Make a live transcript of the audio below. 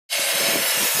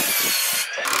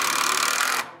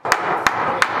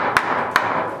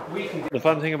The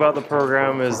fun thing about the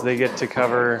program is they get to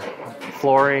cover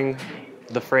flooring,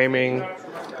 the framing,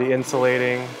 the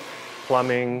insulating,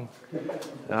 plumbing,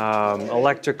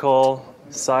 electrical,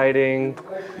 siding,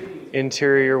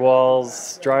 interior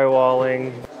walls,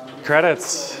 drywalling.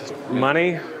 Credits,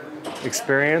 money,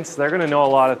 experience, they're going to know a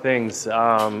lot of things.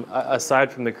 Aside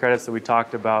from the credits that we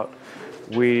talked about,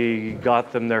 we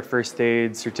got them their first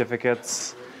aid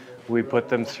certificates. We put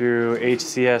them through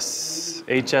HSCS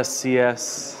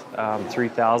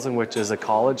 3000, which is a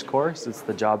college course. It's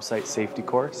the job site safety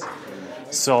course.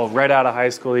 So right out of high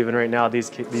school, even right now, these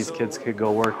kids could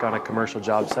go work on a commercial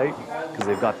job site because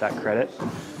they've got that credit.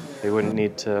 They wouldn't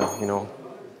need to,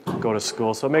 go to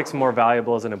school. So it makes them more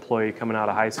valuable as an employee coming out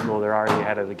of high school. They're already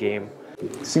ahead of the game.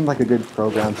 It seemed like a good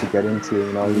program to get into.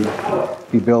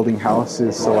 You'd be building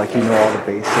houses, so all the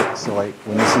basics. So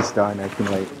when this is done, I can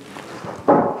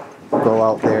go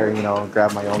out there,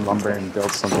 grab my own lumber and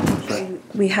build something.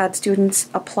 We had students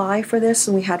apply for this,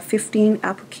 and we had 15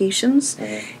 applications,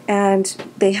 and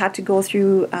they had to go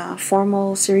through a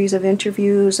formal series of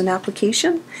interviews and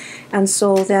application, and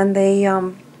so then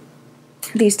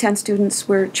these 10 students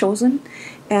were chosen,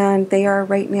 and they are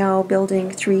right now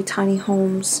building 3 tiny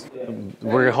homes.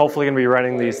 We're hopefully going to be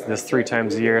running this 3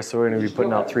 times a year, so we're going to be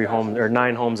putting out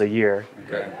 9 homes a year.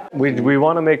 Okay. We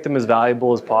want to make them as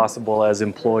valuable as possible as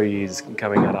employees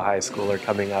coming out of high school or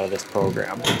coming out of this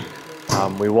program.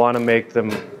 We want to make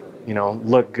them,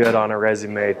 look good on a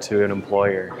resume to an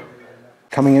employer.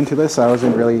 Coming into this, I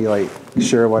wasn't really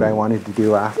sure what I wanted to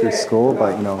do after school,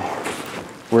 but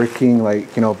working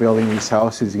building these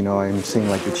houses, I'm seeing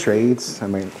the trades. I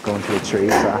might go into the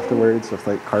trades afterwards with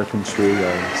carpentry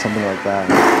or something like that.